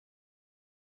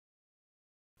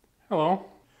Hello,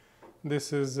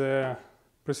 this is a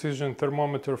precision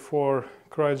thermometer for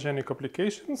cryogenic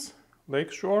applications,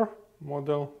 LakeShore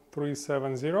model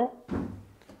 370.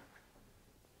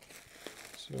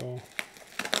 So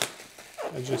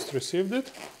I just received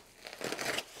it.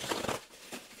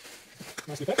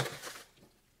 Nicely packed.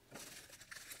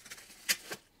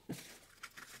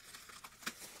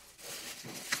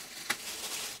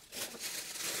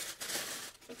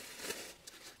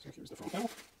 So here's the front panel.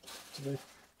 It's a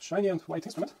shiny and white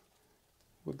instrument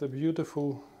with a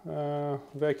beautiful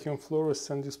vacuum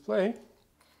fluorescent display.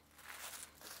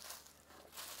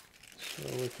 So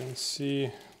we can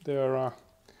see there are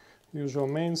usual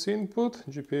mains input,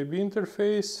 GPIB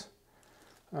interface,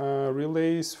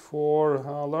 relays for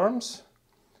alarms,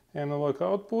 analog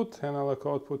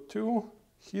output 2,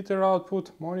 heater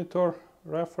output, monitor,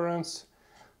 reference,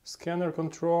 scanner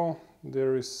control.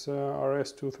 There is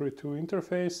RS-232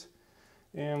 interface,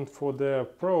 and for the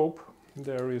probe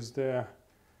there is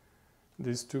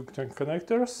these two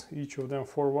connectors, each of them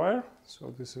 4-wire.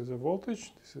 So this is a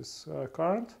voltage, this is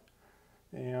current,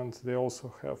 and they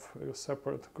also have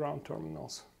separate ground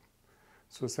terminals.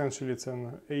 So essentially it's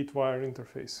an 8-wire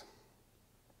interface.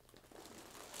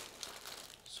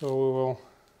 So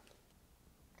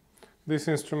this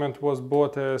instrument was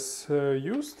bought as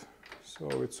used, so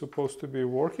it's supposed to be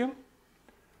working.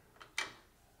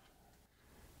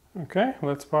 Okay,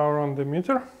 let's power on the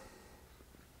meter.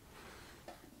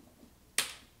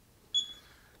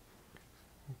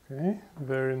 Okay,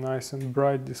 very nice and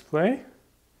bright display.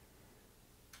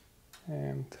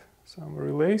 And some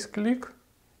relays click.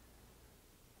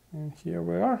 And here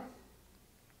we are.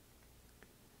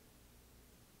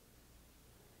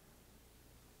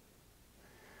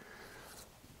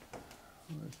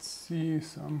 Let's see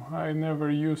some. I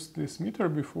never used this meter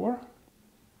before,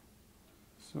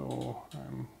 so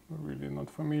I'm really not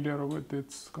familiar with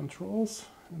its controls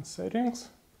and settings.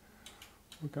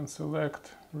 We can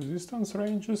select resistance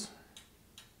ranges,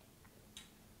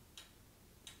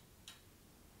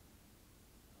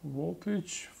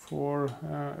 voltage for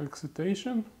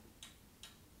excitation.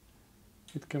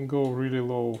 It can go really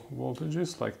low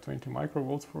voltages, like 20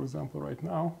 microvolts, for example, right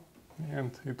now.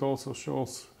 And it also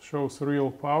shows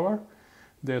real power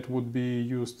that would be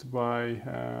used by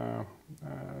a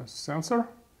sensor.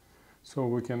 So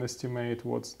we can estimate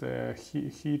what's the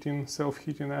heating,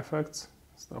 self-heating effects,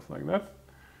 stuff like that.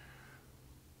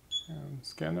 And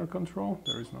scanner control,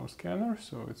 there is no scanner,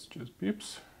 so it's just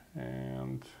beeps.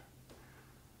 And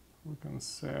we can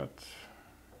set,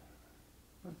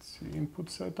 let's see,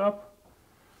 input setup.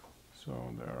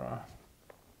 So there are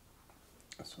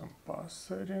some pass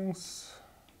settings.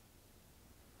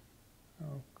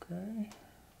 Okay.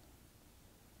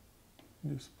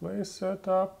 Display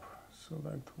setup,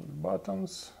 select with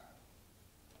buttons.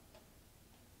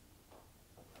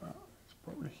 It's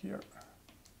probably here.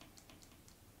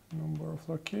 Number of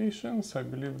locations. I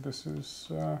believe this is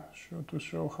to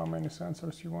show how many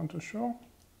sensors you want to show.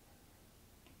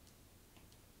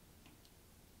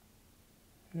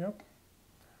 Yep.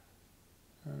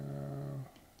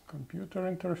 Computer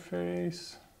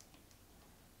interface.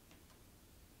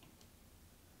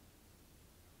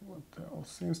 What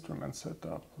else? Instrument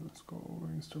setup. Let's go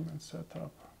over instrument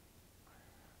setup.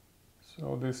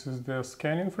 So this is the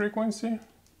scanning frequency.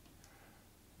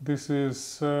 This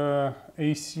is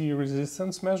AC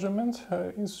resistance measurement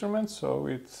instrument. So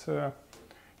it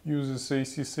uses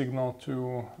AC signal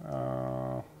to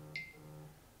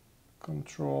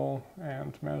control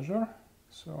and measure.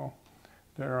 So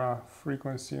there are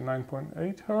frequency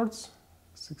 9.8 Hz,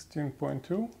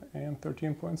 16.2 and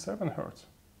 13.7 Hz.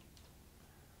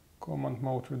 Command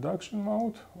mode, reduction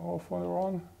mode, off or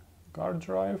on, guard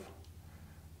drive,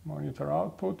 monitor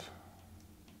output,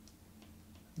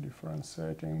 different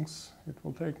settings. It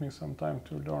will take me some time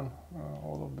to learn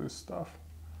all of this stuff.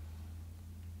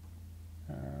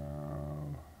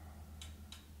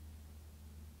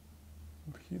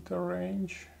 Heater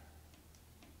range.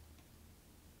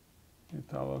 It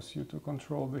allows you to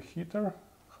control the heater,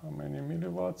 how many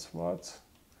milliwatts, watts.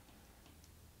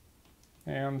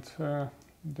 And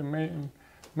the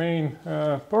main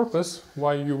purpose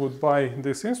why you would buy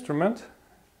this instrument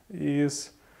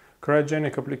is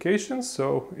cryogenic applications.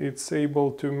 So it's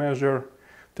able to measure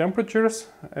temperatures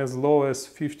as low as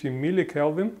 50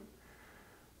 millikelvin.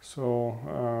 So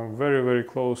very, very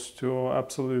close to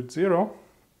absolute zero.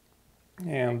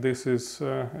 And this is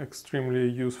extremely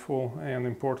useful and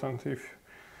important if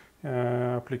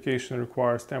application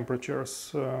requires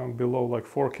temperatures below like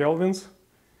 4 kelvins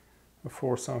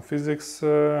for some physics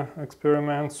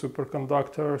experiments,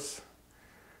 superconductors,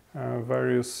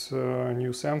 various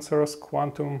new sensors,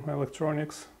 quantum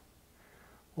electronics,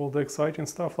 all the exciting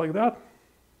stuff like that.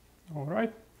 All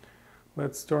right,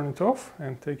 let's turn it off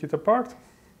and take it apart.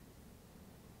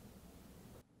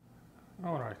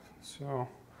 All right, so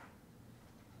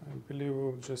I believe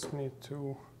we'll just need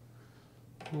to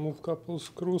remove a couple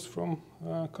screws from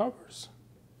covers.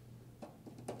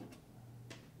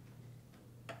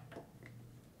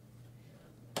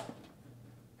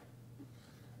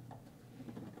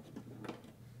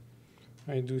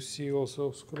 I do see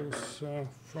also screws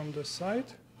from the side.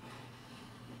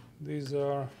 These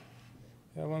are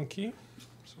Allen key,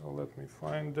 so let me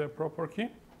find the proper key.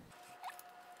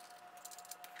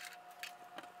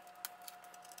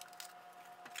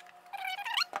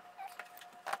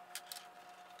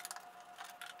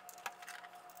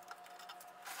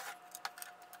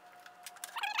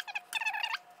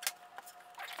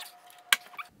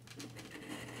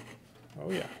 Oh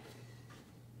yeah.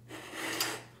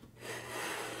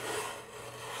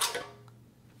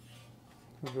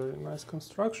 Very nice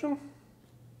construction.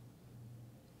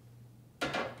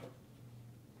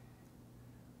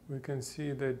 We can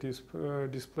see that this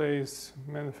display is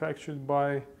manufactured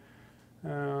by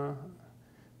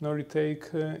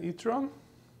Noritake e-tron,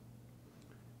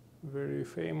 very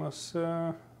famous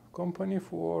company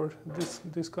for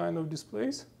this kind of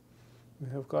displays. We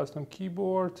have custom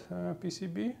keyboard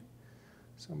PCB,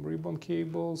 some ribbon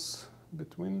cables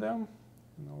between them,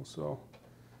 and also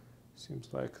seems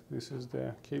like this is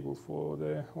the cable for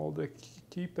all the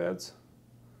keypads.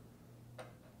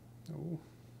 Oh,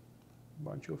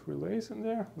 bunch of relays in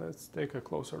there. Let's take a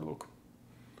closer look.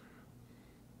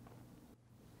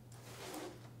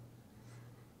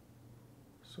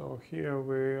 So here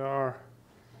we are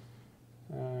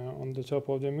on the top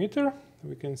of the meter.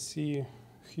 We can see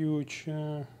huge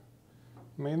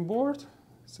main board,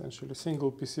 essentially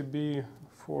single PCB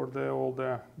for all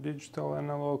the digital,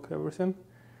 analog, everything.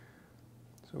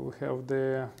 So we have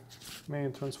the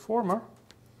main transformer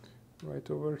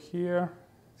right over here.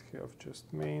 We have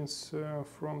just mains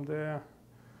from the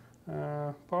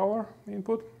power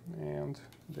input, and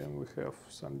then we have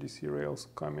some DC rails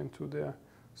coming to the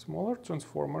smaller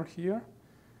transformer here.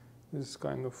 This is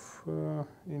kind of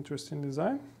interesting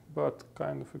design, but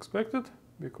kind of expected,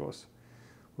 because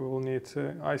we will need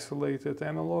isolated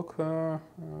analog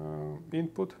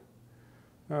input,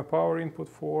 power input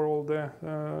for all the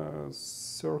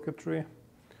circuitry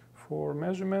for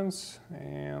measurements,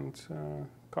 and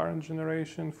current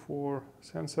generation for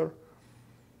sensor.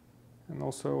 And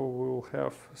also we will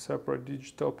have separate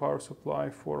digital power supply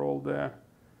for all the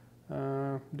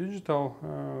digital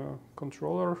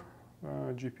controller,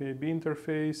 GPIB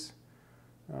interface,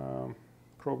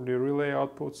 probably relay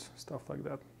outputs, stuff like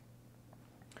that.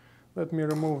 Let me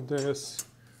remove this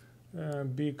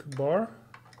big bar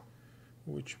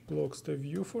which blocks the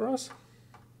view for us.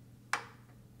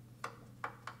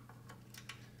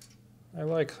 I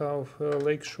like how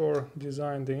LakeShore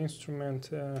designed the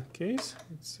instrument case.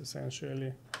 It's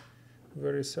essentially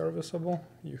very serviceable.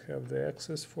 You have the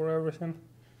access for everything,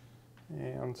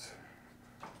 and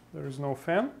there is no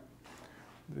fan.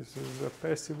 This is a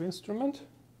passive instrument,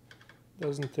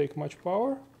 doesn't take much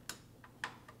power.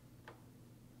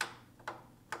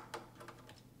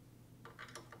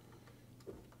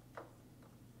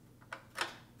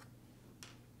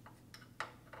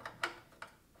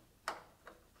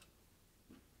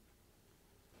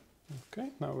 Okay,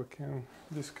 now we can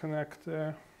disconnect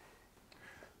the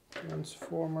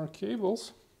transformer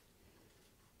cables.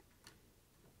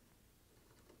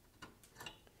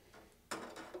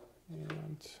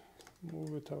 And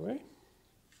move it away.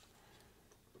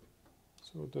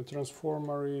 So the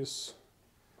transformer is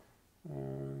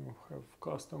have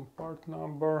custom part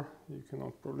number. You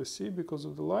cannot probably see because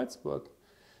of the lights, but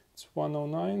it's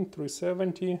 109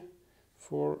 370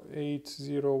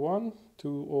 4801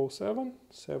 207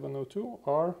 702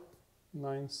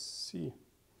 R9C.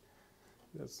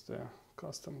 That's the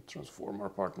custom transformer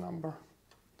part number.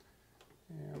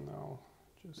 And now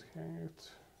just hang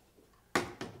it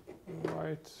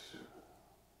right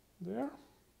there.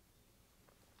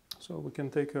 So we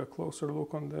can take a closer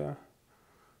look on the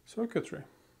circuitry.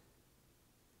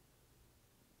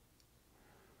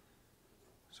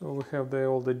 So we have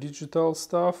all the digital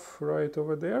stuff right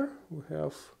over there. We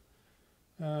have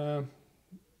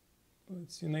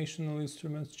let's see, National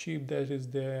Instruments chip, that is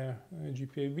the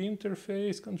GPIB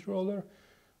interface controller.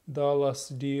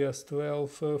 Dallas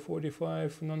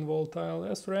DS1245 non-volatile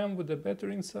SRAM with a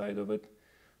battery inside of it.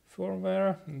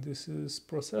 Firmware, and this is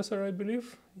processor, I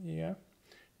believe. Yeah,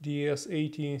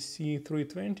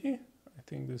 DS80C320. I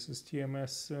think this is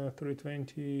TMS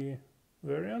 320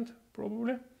 variant,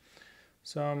 probably.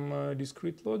 Some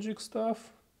discrete logic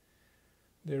stuff.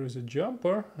 There is a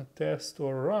jumper, a test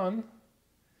or run,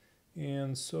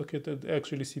 and socketed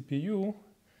actually CPU,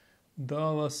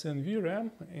 Dallas and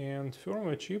VRAM and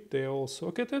firmware chip, they are all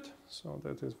socketed, so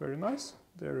that is very nice.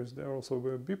 There also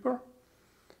a beeper.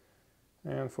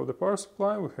 And for the power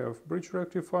supply we have bridge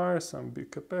rectifier, some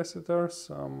big capacitors,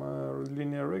 some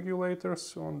linear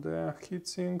regulators on the heat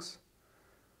sinks.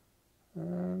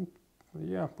 And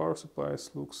yeah, power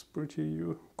supplies looks pretty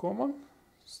common,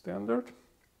 standard,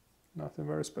 nothing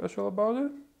very special about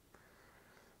it.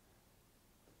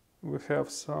 We have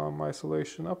some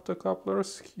isolation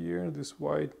optocouplers here, these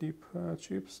white deep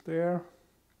chips there.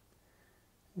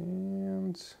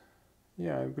 And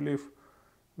yeah, I believe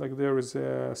like there is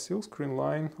a silkscreen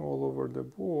line all over the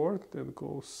board that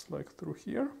goes like through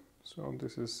here. So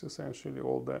this is essentially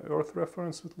all the earth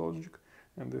reference with logic,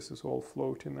 and this is all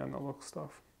floating analog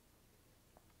stuff.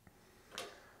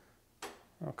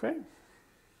 Okay.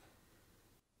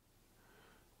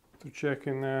 To check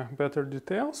in better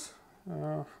details,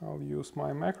 I'll use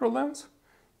my macro lens.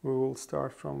 We will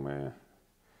start from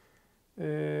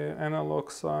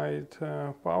analog side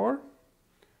power.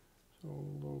 So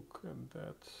look at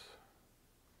that.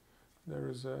 There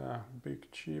is a big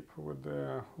chip with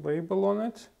a label on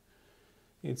it.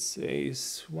 It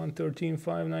says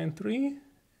 113593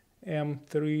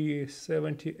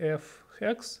 M370F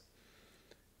hex.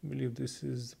 I believe this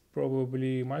is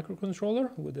probably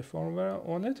microcontroller with the firmware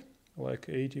on it, like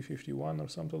 8051 or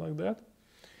something like that.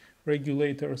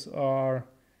 Regulators are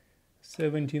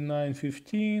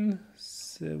 7915,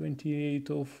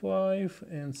 7805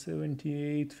 and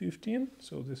 7815.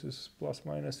 So this is plus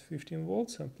minus 15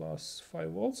 volts and plus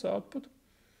 5 volts output.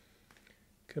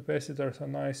 Capacitors are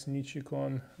nice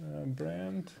Nichicon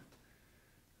brand.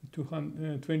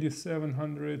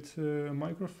 2700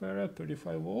 microfarad,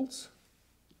 35 volts.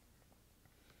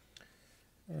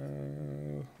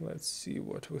 Let's see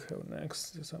what we have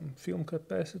next. Some film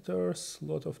capacitors, a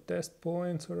lot of test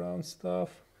points around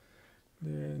stuff.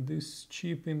 This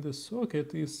chip in the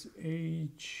socket is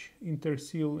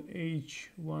Interseal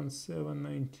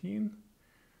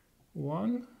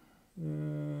H17191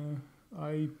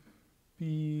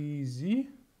 IPZ.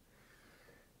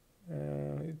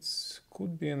 It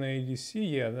could be an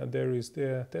ADC. Yeah, there is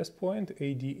the test point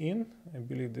AD in. I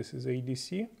believe this is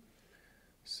ADC.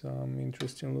 Some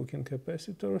interesting looking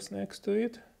capacitors next to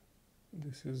it.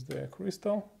 This is the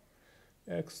crystal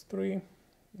X3,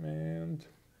 and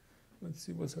let's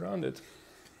see what's around it.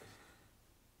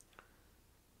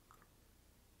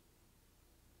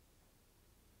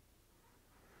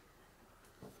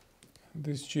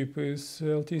 This chip is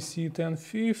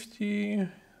LTC1050,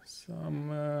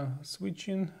 some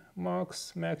switching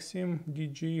Max Maxim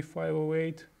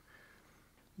DG508.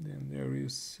 Then there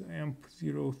is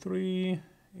AMP03,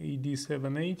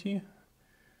 AD780.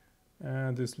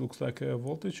 This looks like a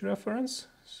voltage reference,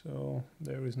 so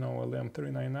there is no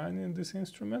LM399 in this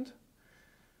instrument.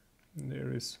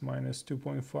 There is minus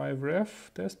 2.5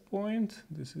 ref test point.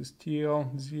 This is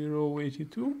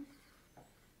TL082.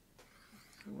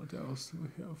 What else do we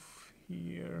have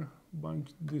here?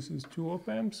 This is two op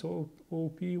amps,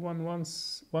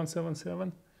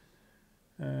 OP177.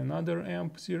 Another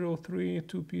AMP03,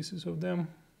 two pieces of them.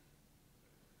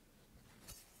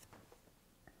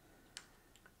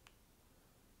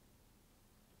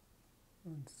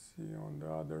 Let's see on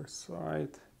the other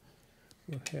side.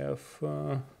 We have,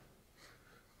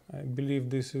 I believe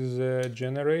this is a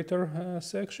generator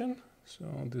section. So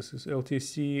this is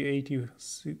LTC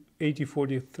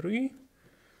 8043.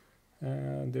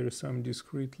 There is some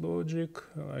discrete logic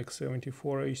like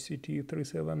 74 HCT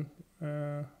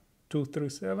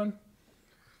 237.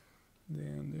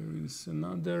 Then there is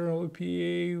another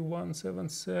OPA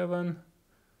 177.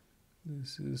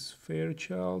 This is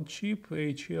Fairchild chip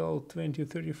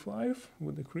HL2035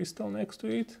 with the crystal next to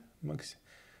it.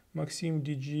 Maxim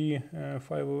DG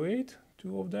 508,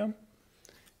 two of them.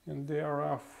 And there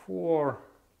are four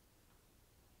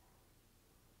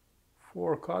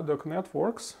CADOC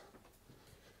networks.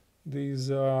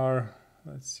 These are,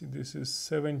 let's see, this is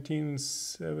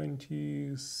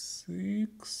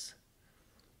 1776,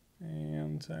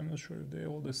 and I'm not sure if they're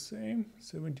all the same.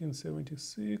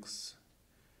 1776.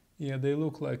 Yeah, they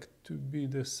look like to be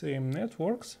the same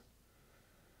networks.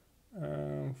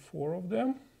 Four of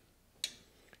them.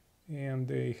 And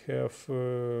they have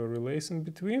relays in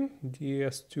between,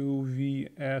 DS2,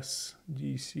 VS,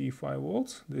 DC 5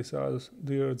 volts. These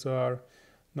are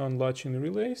non-latching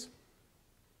relays.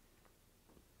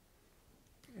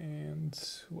 And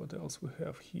what else we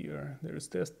have here? There is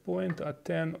test point at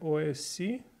 10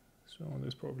 OSC. So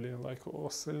there's probably like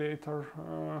oscillator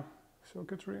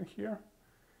circuitry in here.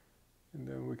 And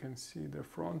then we can see the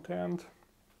front end.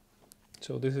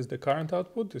 So this is the current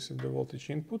output, this is the voltage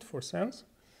input for sense.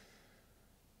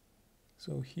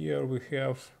 So here we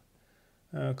have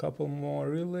a couple more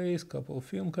relays, couple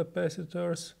film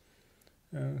capacitors,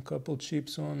 a couple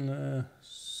chips on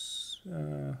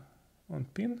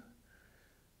pin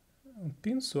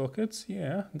sockets.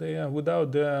 Yeah, they are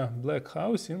without the black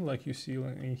housing like you see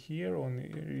in here or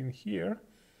in here.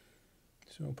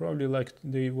 So probably like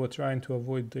they were trying to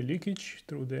avoid the leakage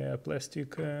through the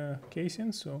plastic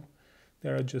casing. So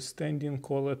there are just standing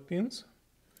collet pins.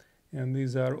 And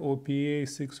these are OPA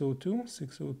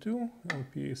 602,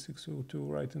 OPA 602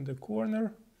 right in the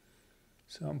corner.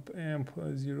 Some amp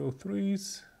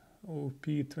 03s,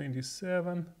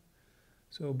 OP27.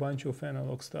 So a bunch of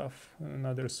analog stuff.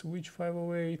 Another switch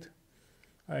 508,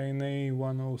 INA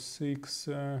 106.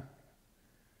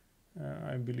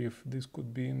 I believe this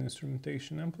could be an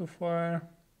instrumentation amplifier.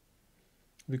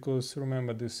 Because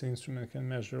remember, this instrument can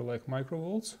measure like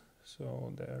microvolts.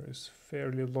 So there is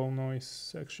fairly low noise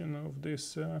section of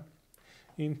this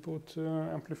input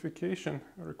amplification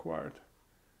required.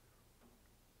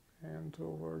 And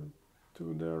over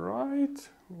to the right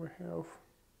we have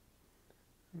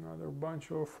another bunch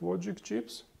of logic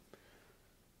chips.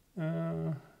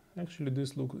 Actually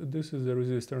this is a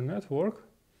resistor network.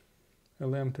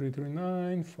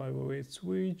 LM339, 508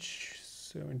 switch,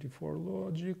 74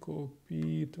 logic,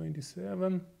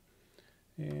 OP27.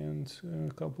 And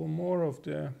a couple more of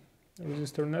the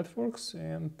resistor networks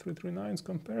and 339's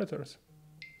comparators.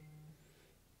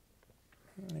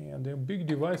 And the big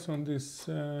device on this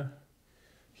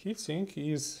heatsink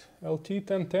is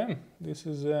LT1010. This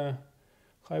is a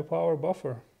high power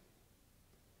buffer.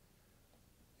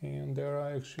 And there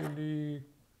are actually a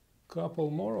couple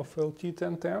more of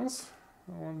LT1010s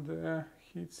on the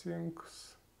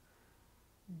heatsinks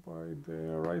by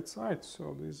the right side,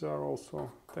 so these are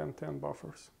also 1010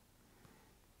 buffers.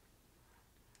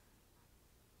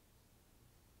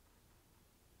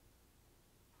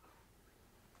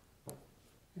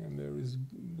 And there is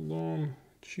long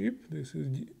chip. This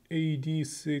is the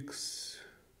AD6.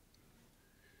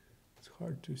 It's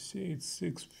hard to see. It's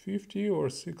 650 or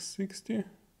 660.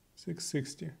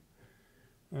 660.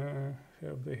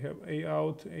 They have A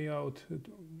out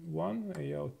 1,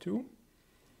 A out 2.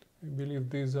 I believe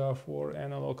these are for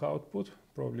analog output,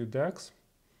 probably DACs.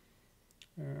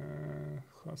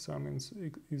 Some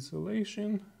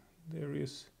isolation. There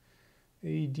is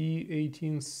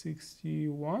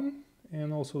AD1861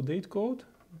 and also date code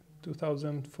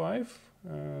 2005,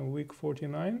 week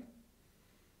 49.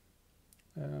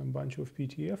 A bunch of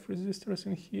PTF resistors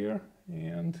in here,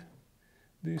 and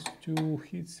these two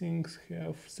heatsinks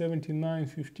have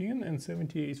 7915 and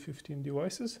 7815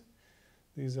 devices.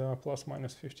 These are plus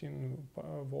minus 15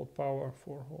 volt power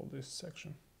for all this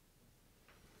section.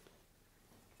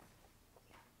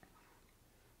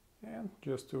 And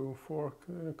just for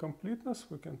completeness,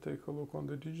 we can take a look on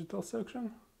the digital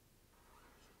section.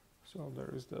 So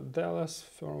there is the Dallas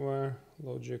firmware,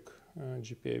 logic,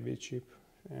 GPIB chip,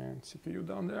 and CPU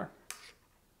down there.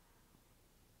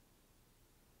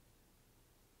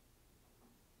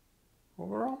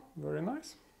 Overall, very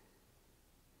nice.